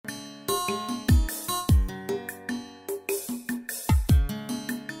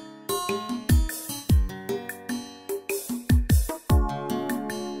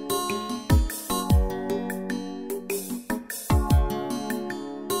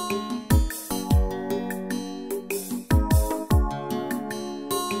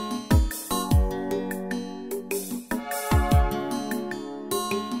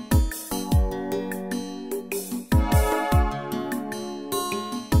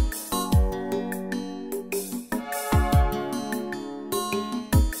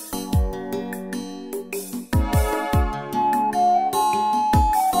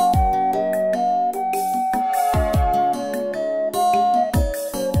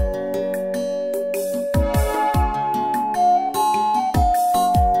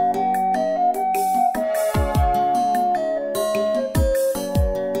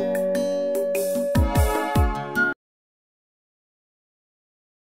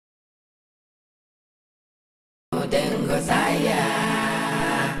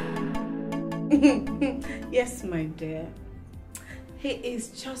Yes, my dear. He is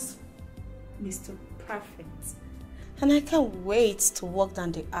just Mr. Perfect. And I can't wait to walk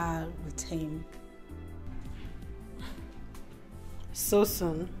down the aisle with him. So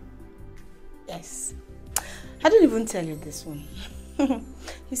soon? Yes. I didn't even tell you this one.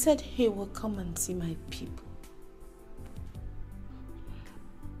 He said he will come and see my people.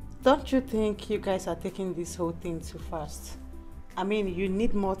 Don't you think you guys are taking this whole thing too fast? I mean, you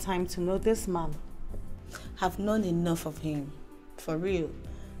need more time to know this man. I've known enough of him. For real.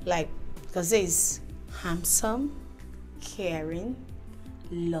 Like, because he's handsome, caring,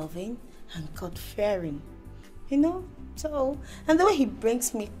 loving, and God-fearing. You know? So, and the way he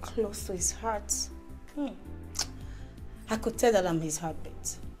brings me close to his heart. I could tell that I'm his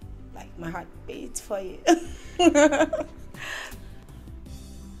heartbeat. Like, my heart beats for you.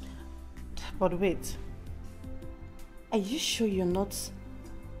 But wait. Are you sure you're not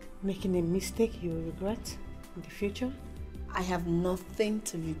making a mistake you'll regret in the future? I have nothing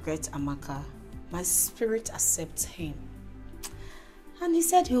to regret, Amaka. My spirit accepts him. And he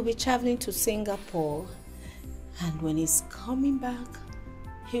said he'll be traveling to Singapore. And when he's coming back,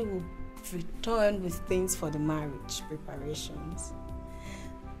 he will return with things for the marriage preparations.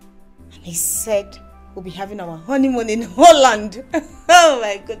 And he said we'll be having our honeymoon in Holland. Oh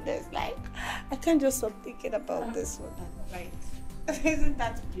my goodness, like, I can't just stop thinking about this one. Right. Isn't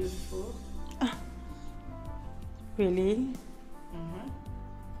that beautiful? Really?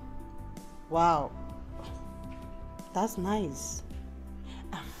 Wow. That's nice.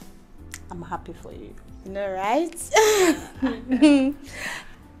 I'm happy for you. You know, right?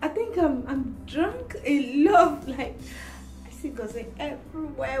 I think I'm drunk in love. Like, I see God's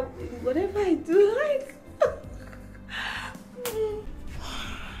everywhere, whatever I do. Like,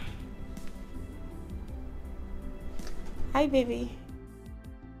 hi, baby.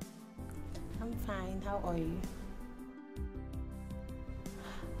 I'm fine. How are you?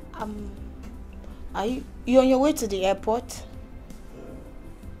 Are you on your way to the airport?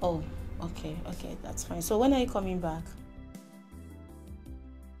 Oh, okay, that's fine. So when are you coming back?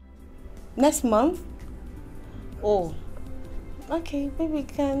 Next month? Oh, okay, baby,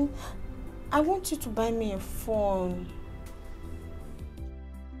 I want you to buy me a phone.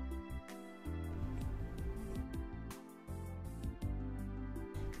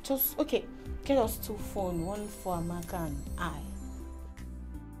 Just, okay, get us 2 phones, one for Amaka and I.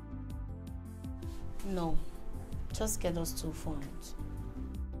 No, just get us 2 phones.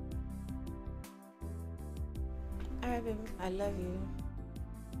 Alright, baby, I love you.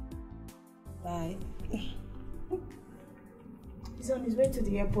 Bye. He's on his way to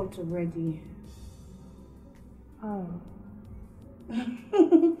the airport already. Oh.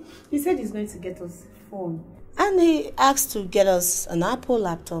 He said he's going to get us a phone. And he asked to get us an Apple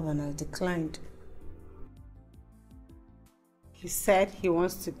laptop and I declined. He said he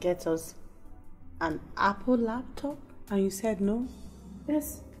wants to get us an Apple laptop and you said no?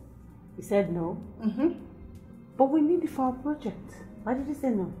 Yes. He said no? But we need it for our project. Why did he say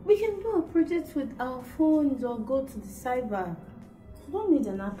no? We can do our project with our phones or go to the cyber. We don't need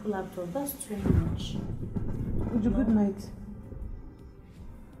an Apple laptop. That's too much. Uju, good night.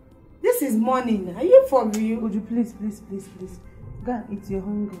 This is morning. Are you for real? Uju, please. Go and eat your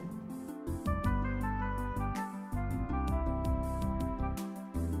hunger.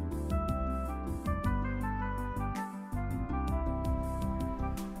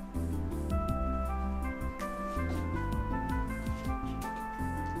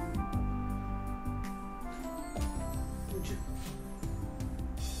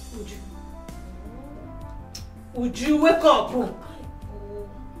 Uju, wake up! Wake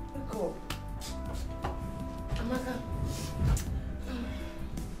up. Amaka.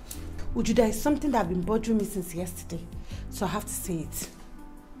 Uju, there is something that has been bothering me since yesterday, so I have to say it.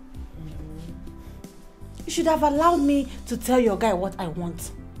 You should have allowed me to tell your guy what I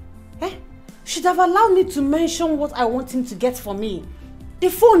want. You should have allowed me to mention what I want him to get for me. The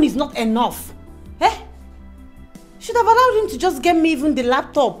phone is not enough. You should have allowed him to just get me even the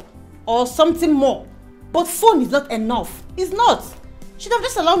laptop or something more. But phone is not enough. It's not. Should have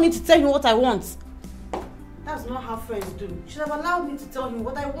just allowed me to tell him what I want. That's not how friends do. Should have allowed me to tell him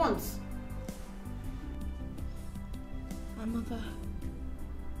what I want. Amaka.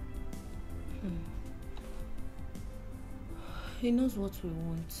 He knows what we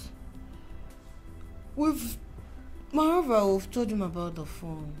want. Moreover, we've told him about the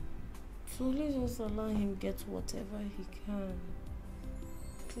phone. So let's just allow him get whatever he can.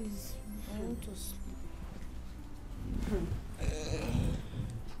 Please, I want to sleep.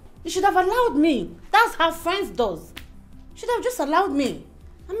 You should have allowed me. That's That's how friends does. Should have just allowed me.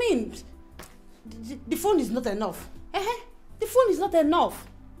 I mean, the phone is not enough. The phone is not enough.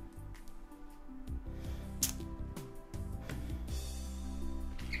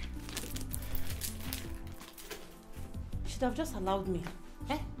 Should have just allowed me.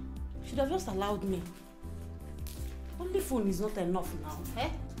 Should have just allowed me. Only phone is not enough now.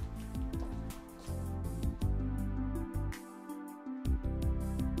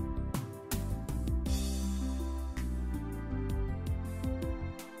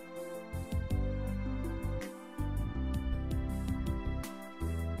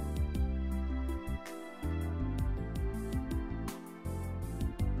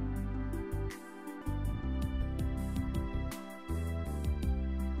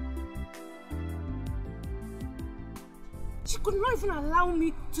 She could not even allow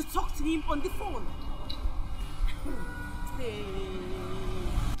me to talk to him on the phone. Hey,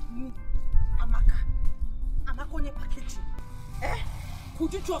 Amaka on your packaging.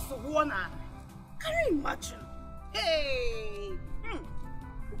 Could you just warn her? Can you imagine? Hey,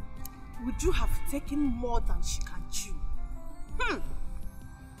 would you have taken more than she can chew?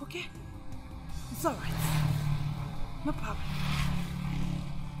 Okay, it's all right. No problem.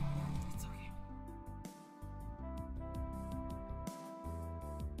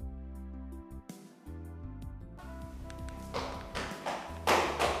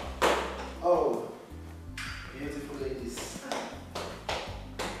 Oh, beautiful ladies.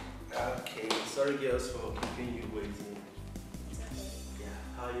 Okay, sorry girls for keeping you waiting. Yeah,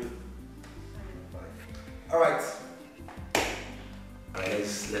 how are you? Alright. Alright,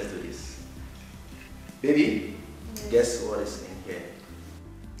 let's do this. Baby, guess what is in here?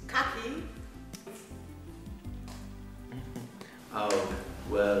 Khaki? Oh,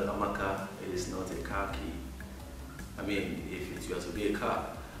 well, Amaka, it is not a car key. I mean, if it were to be a car,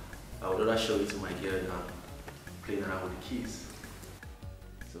 I would rather show it to my girl than playing around with the keys.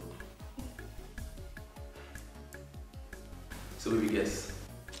 So we guess.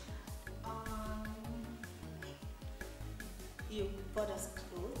 You bought us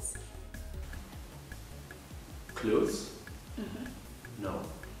clothes? Clothes? No,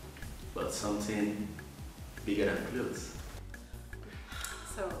 but something bigger than clothes.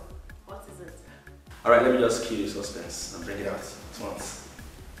 So, what is it? Alright, let me just kill the suspense and bring it out at once.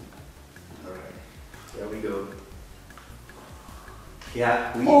 Alright, here we go.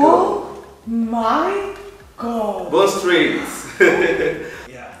 Here we go. Oh my God! Bone straight!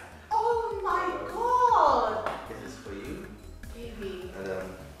 Yeah. Oh my God! This is for you. Baby. And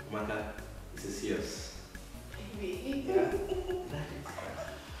Amaka, this is yours. Baby. Yeah.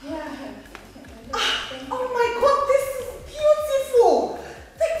 Yeah. Oh my God, this is beautiful!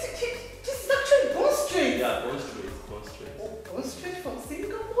 This is actually bone straight. Yeah, bone straight, bone straight. Oh, bone straight from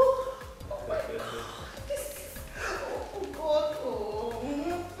Singapore? Oh my God. This is... Oh God. Oh.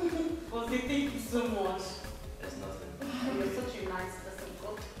 Bobby, thank you so much. There's nothing. You're such a nice person.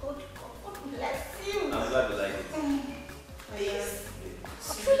 God bless you. I'm glad you like it. Yes.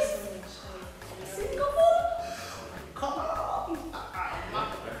 Australia? Singapore? Come on.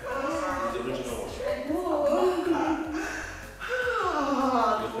 The original one.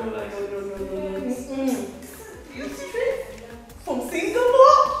 From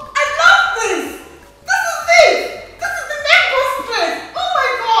Singapore? I love this! This is it! This is the neck straight! Oh my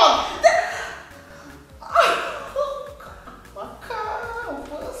God!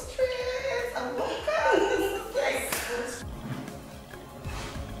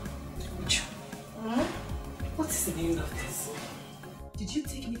 What is the meaning of this? Did you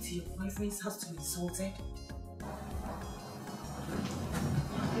take me to your boyfriend's house to be insulted?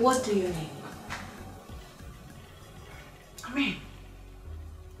 What do you mean? I mean,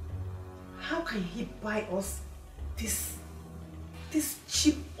 how can he buy us this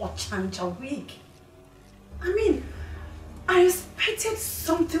cheap Ochanja wig? I mean, I expected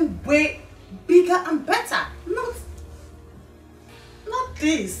something way bigger and better, not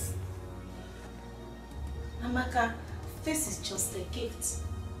this. Amaka, this is just a gift.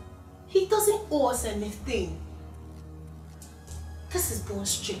 He doesn't owe us anything. This is Bond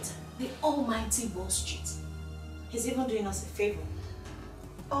Street, the almighty Bond Street. He's even doing us a favor.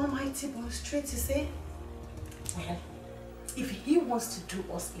 Almighty Bond Street, you say? Well, if he wants to do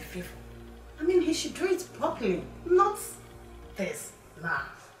us a favor, I mean, he should do it properly, not this. Nah,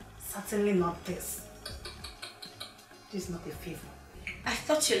 certainly not this. This is not a favor. I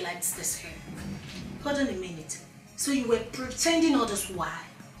thought you liked this hair. Hold on a minute. So you were pretending all this while?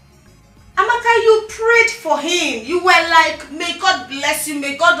 Amaka, you prayed for him. You were like, may God bless you,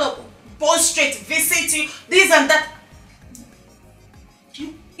 may God Bond Street visit you, this and that.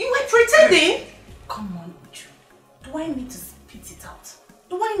 You were pretending? Come I need to spit it out?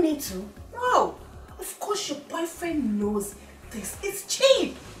 Do I need to? No. Of course your boyfriend knows this. It's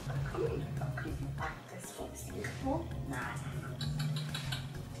cheap. I mean, I'm crazy back this from Singapore. Nah.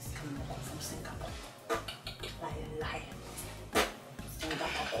 This can come from Singapore. Lie.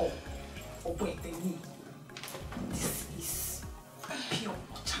 Singapore. Oh wait, they need. This is pure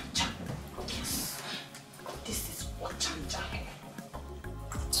Ochanja. Yes. This is Ochanja hair.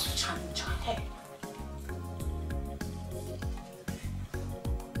 Ochanja hair.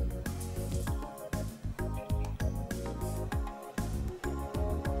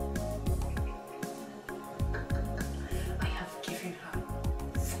 I have given her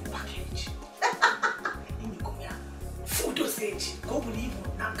full package. Full dosage. Go believe me.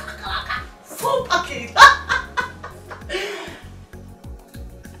 Full package.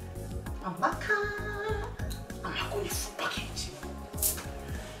 I'm going full package.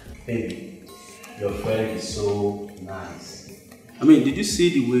 Baby, your friend is so nice. I mean, did you see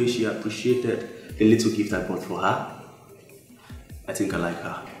the way she appreciated the little gift I bought for her? I think I like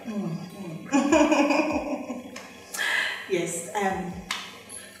her. Yes,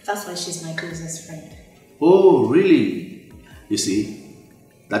 that's why she's my closest friend. Oh, really? You see,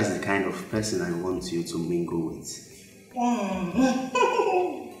 that is the kind of person I want you to mingle with.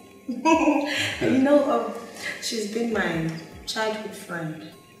 You know, she's been my childhood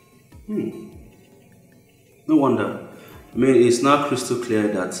friend. No wonder. I mean, it's now crystal clear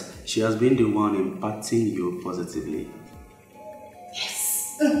that she has been the one impacting you positively.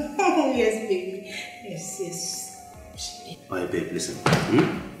 Yes. Yes, baby. Yes. Alright, babe, listen.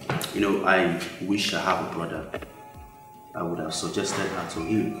 You know, I wish I have a brother. I would have suggested her to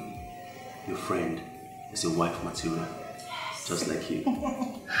him. Your friend is a wife material, just like you.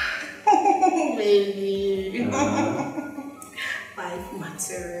 Baby. Wife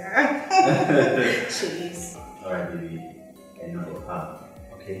material. She is. Alright, baby. Enough of her,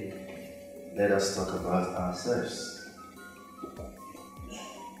 okay? Let us talk about ourselves.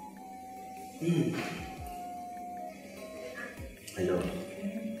 I know.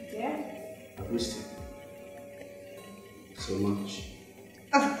 Yeah? I've missed you so much.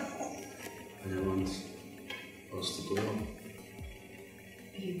 And I want us to go on.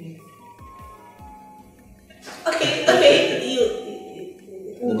 Baby. Okay.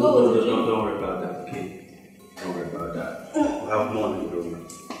 You go. Don't worry about that, okay? Don't worry about that. We'll have more in the room.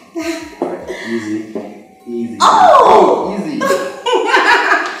 Easy. Oh! Easy.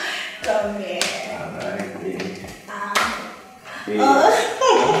 Come here. Alright, baby.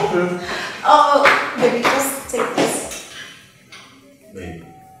 Baby, just take this. Babe,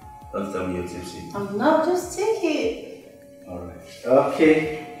 don't tell me you're tipsy. No, just take it. Alright.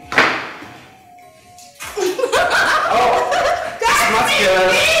 Okay. Smart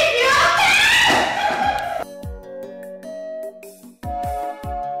girl.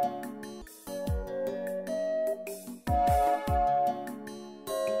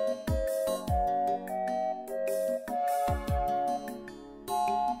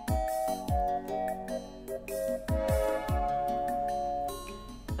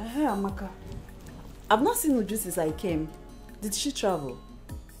 Amaka, I've not seen Uju since I came. Did she travel?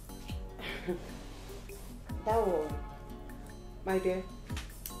 That one, my dear,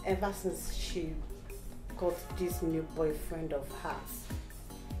 ever since she got this new boyfriend of hers,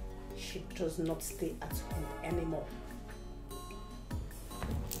 she does not stay at home anymore.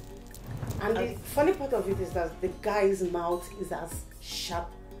 And the funny part of it is that the guy's mouth is as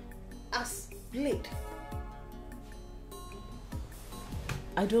sharp as blade.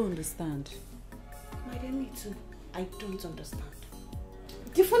 I don't understand. My dear, me too. I don't understand.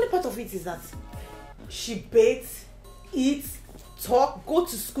 The funny part of it is that she bathes, eats, talk, go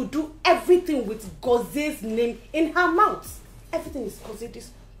to school, do everything with Goze's name in her mouth. Everything is Goze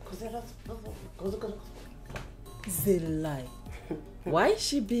this, Goze that, Goze. It's a lie. Why is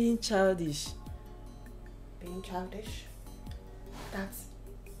she being childish? Being childish? That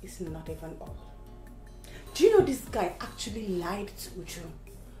is not even all. Do you know this guy actually lied to Uju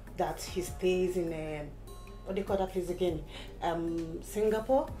that he stays in what do you call that place again?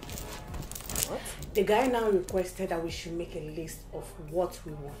 Singapore? What? The guy now requested that we should make a list of what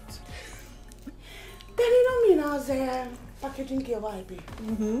we want. Then you know me now as a packaging girl, I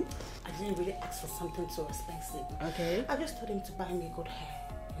didn't really ask for something so expensive. Okay. I just told him to buy me good hair,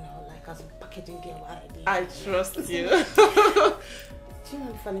 you know, like as a packaging girl, I trust you. Do you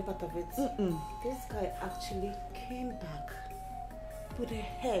know the funny part of it? This guy actually came back with a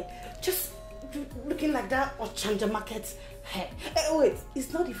hair, just looking like that Ochanja market hair. Wait,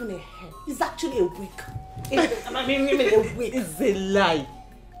 it's not even a hair. It's actually a wig. I mean, a wig. It's a lie.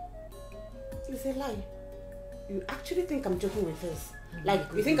 It's a lie. You actually think I'm joking with this? Like,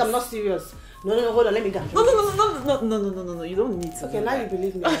 you think I'm not serious? No, hold on, let me go. No, you don't need to. Okay, now you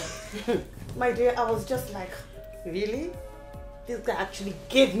believe me. My dear, I was just like, really? This guy actually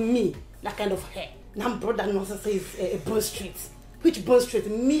gave me that kind of hair. Now brother nonsense says a Bond Street. Which Bond Street?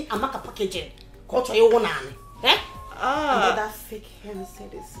 Me, Amaka packaging. Culture you want eh? And that fake hair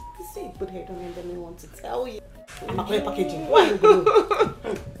said this. You see, put head on and then I want to tell you. Amaka packaging. Why you go?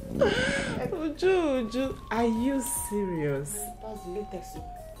 Uju, are you serious? That's latex.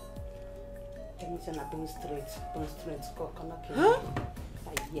 Let me say na Bond Street. Come on, huh?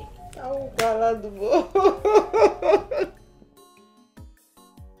 Yeah. Oh, Galado.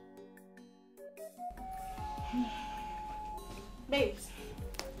 Babes,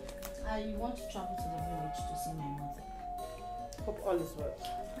 I want to travel to the village to see my mother. Hope all is well.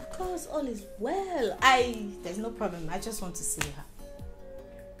 Of course, all is well. There's no problem. I just want to see her.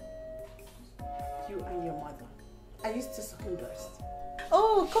 You and your mother. Are you still second dressed?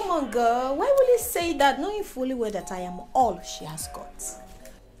 Oh, come on, girl. Why will you say that, knowing fully well that I am all she has got?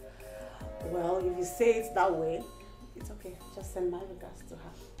 Well, if you say it that way, it's okay. Just send my regards to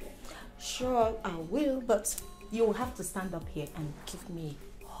her. Sure, I will, but you will have to stand up here and give me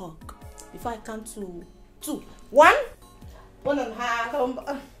a hug before I count to 2. 1. One on her.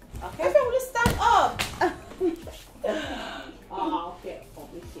 Okay. Everyone will stand up. Oh, okay. Oh,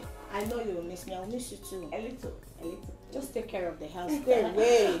 miss you. I know you will miss me. I will miss you too. A little. Just take care of the house. Go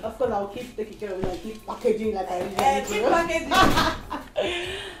away. Of course, I'll keep taking care of it. I'll keep packaging like I usually do. Keep packaging.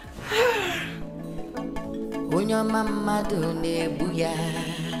 Unya mama do ne buya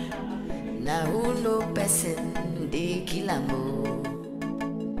na who no person they kill am.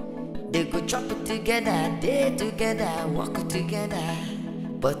 They go chop it together, they together, walk together.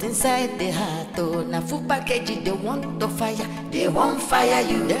 But inside the heart, oh, na full package, they want to fire. They won't fire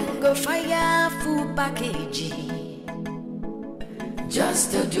you, then go fire full package.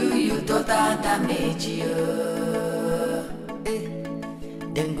 Just to do you total damage,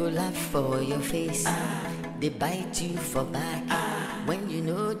 Then go laugh for your face. They bite you for back. When you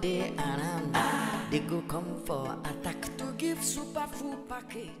know they around, they go come for attack to give super full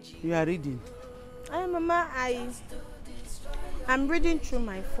package. You are reading? Mama, I'm reading through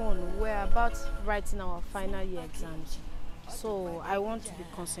my phone. We're about writing our final year exams. So I want to be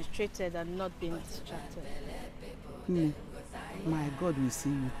concentrated and not being distracted. My God will see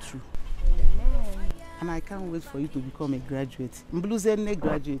you through. Amen. And I can't wait for you to become a graduate. Mbluze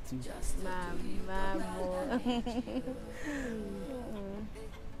graduate.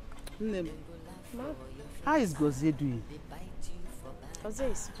 How is Gozie doing? Gozie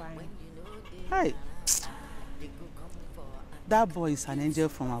is fine. Hi. That boy is an angel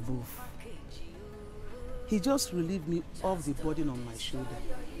from above. He just relieved me of the burden on my shoulder.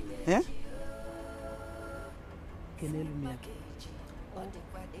 Eh?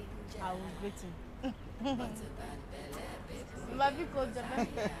 I will greet him.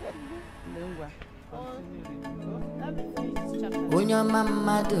 Unya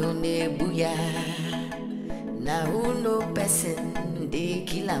mama do ne buya na who no person they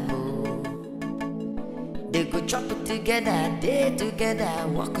kill am. They go chop it together, they together,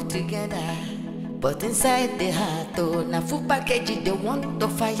 walk together. But inside the heart, oh, na full package, they want to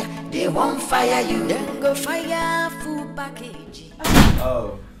fire. They won't fire you, then go fire full package.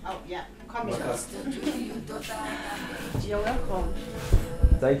 Oh, yeah. Come here. You're welcome.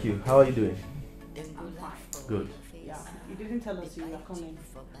 thank you. How are you doing? I'm fine. Good. Yeah. You didn't tell us you were coming.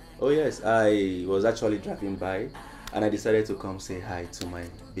 Oh yes, I was actually driving by and I decided to come say hi to my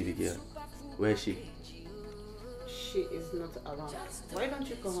baby girl. Where is she? She is not around. Why don't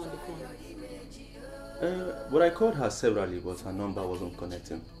you call her on the phone? But I called her severally, but her number wasn't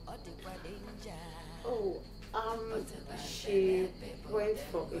connecting. Oh, she went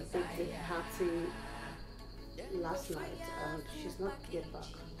for a birthday party last night and she's not yet back.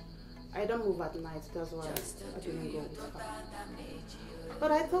 I don't move at night, that's why I didn't go with her.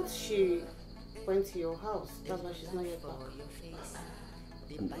 But I thought she went to your house, that's why she's not yet back.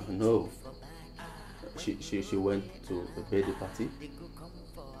 No. She went to a birthday party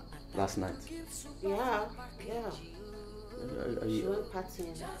last night. Yeah. She went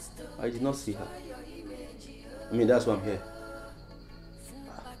partying. I did not see her. I mean, that's why I'm here.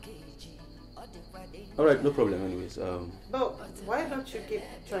 Alright, no problem anyways. But why don't you keep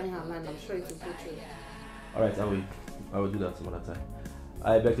trying her line? I'm sure it will go through. Alright, I will do that some other time.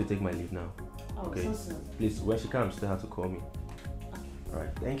 I beg to take my leave now. Oh, Okay. so soon. Please, when she comes, tell her to call me.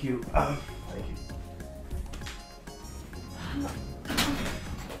 Alright, thank you. Thank you.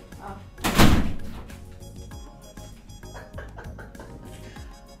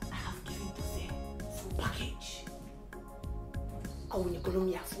 I have given to say full package. I want you to go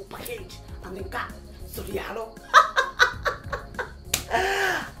me a full package. And then got so the hello.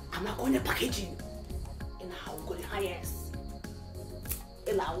 I'm not going to packaging. And how go the highest.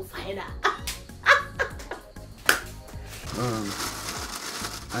 And I will find out.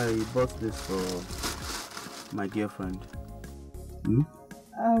 I bought this for my girlfriend. Hmm?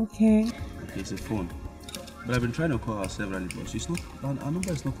 Okay. It's a phone. But I've been trying to call her severally, but she's not. Her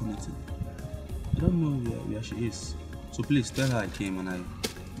number is not connected. I don't know where she is. So please tell her I came and I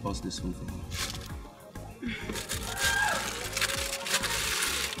bought this phone for her.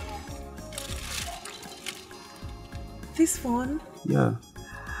 This phone? Yeah.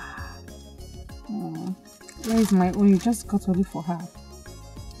 Oh, where is my own? You just got ready for her.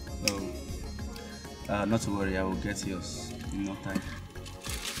 Oh, not to worry. I will get yours in no time.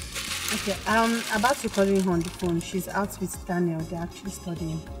 Okay, I'm about to call you on the phone. She's out with Daniel. They're actually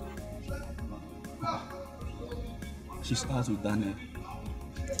studying. She's out with Daniel.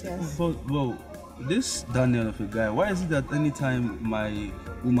 Yes. But, well, this Daniel of a guy, why is it that anytime my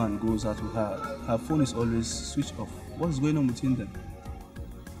woman goes out with her, her phone is always switched off? What's going on between them?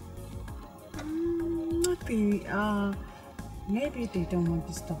 Nothing. Maybe they don't want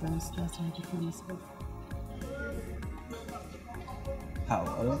disturbance. That's why the phone is off. How?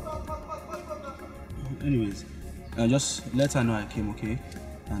 Anyways, just let her know I came, okay?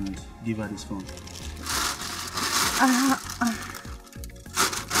 And give her this phone.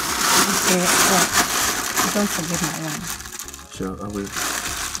 Okay, don't forget my one. Sure, I will.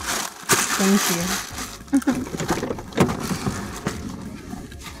 Thank you.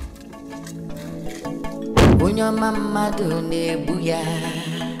 Unyo mama do ne buya.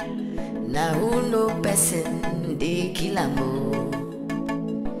 Na who no person they kill am o.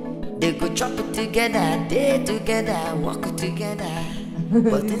 They go chop it together, they together, walk together.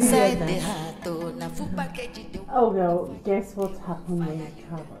 But inside the heart, oh, na full package. Oh well, guess what happened when I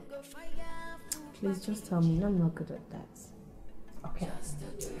traveled? Please just tell me. I'm not good at that. Okay.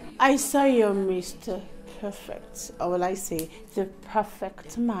 I saw you, Mr. Perfect, or will I say, the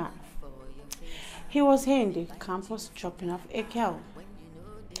perfect man. He was here in the campus dropping off a girl.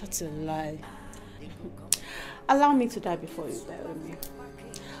 That's a lie. Allow me to die before you bury me.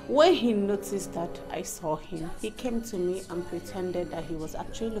 When he noticed that I saw him, he came to me and pretended that he was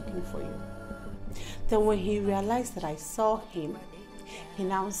actually looking for you. Then when he realized that I saw him, he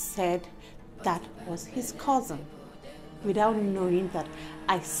now said that was his cousin, without knowing that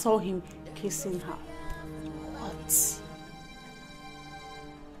I saw him kissing her. What?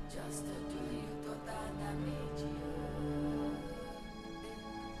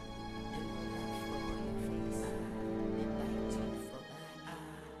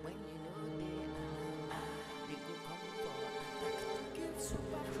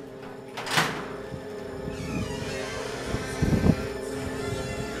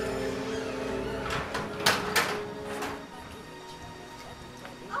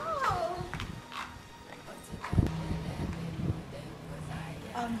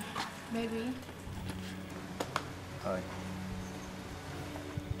 Baby.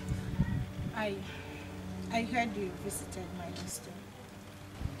 Hi. I heard you visited my sister.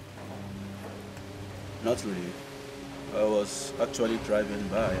 Not really. I was actually driving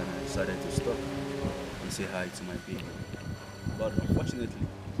by and I decided to stop and say hi to my baby. But unfortunately,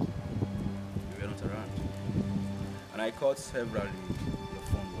 you were not around. And I called severally. Your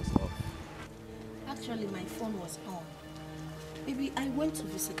phone was off. Actually, my phone was on. Baby, I went to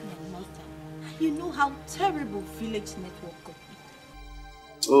visit my mother. You know how terrible village network could be.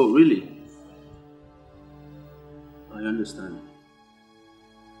 Oh, really? I understand.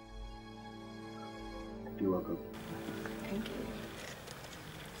 You're welcome. Thank you.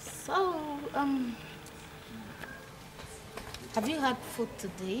 So, have you had food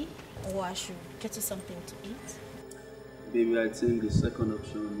today? Or I should get you something to eat? Baby, I think the second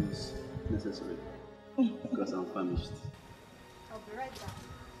option is necessary. Because I'm famished. I'll be right back.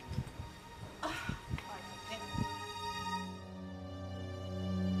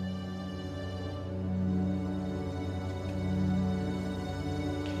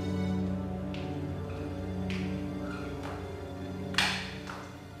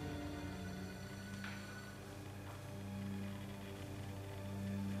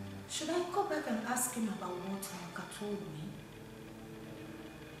 Should I go back and ask him about what Emeka told me?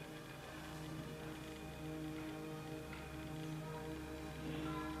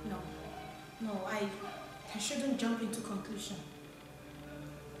 No, I shouldn't jump into conclusion.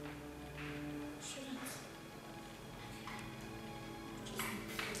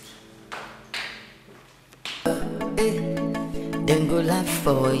 Then go laugh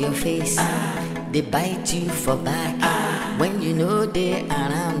for your face. they bite you for back. When you know they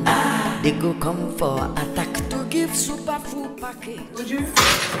around, they go come for attack to give super full package. Would you?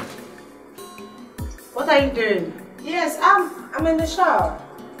 What are you doing? Yes, I'm in the shower.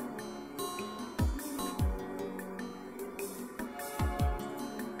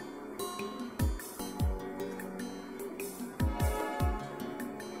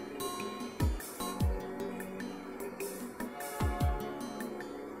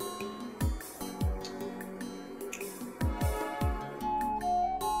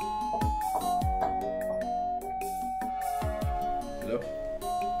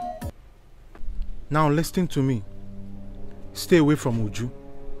 Now listen to me. Stay away from Uju.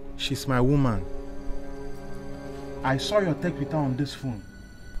 She's my woman. I saw your text with her on this phone,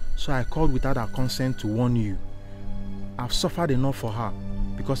 so I called without her consent to warn you. I've suffered enough for her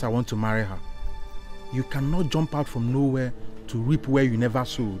because I want to marry her. You cannot jump out from nowhere to reap where you never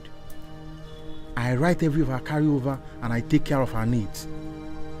sowed. I write every of her carryover and I take care of her needs.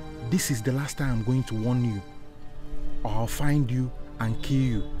 This is the last time I'm going to warn you, or I'll find you and kill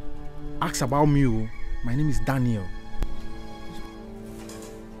you. Ask about me. My name is Daniel.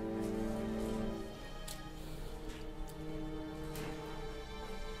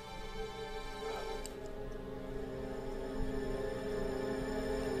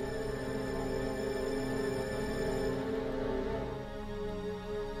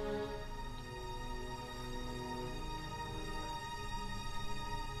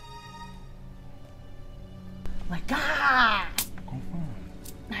 My God!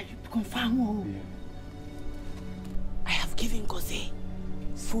 Now you confirm. Oh. Yeah. I have given Goze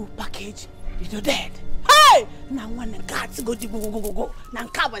full package. You're dead. Hey! Now when the guards go. Now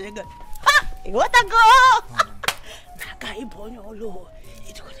cover the gun. Ha! You want to go? Now guy born your low.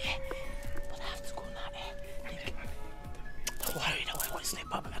 It's good. But I have to go now. Don't worry. It's no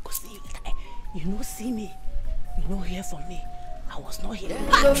problem. I could see you later. You know, see me. You know, hear from me. I was not here.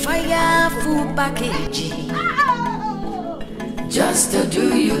 Go fire full package. Just to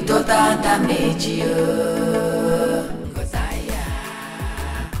do you total damage,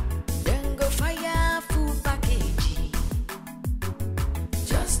 Then go fire full package.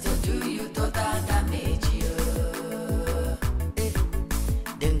 Just to do you total damage,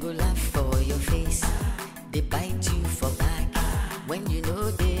 Then go laugh for your face. They bite you for back. When you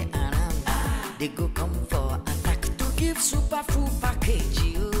know they around, they go come for attack to give super full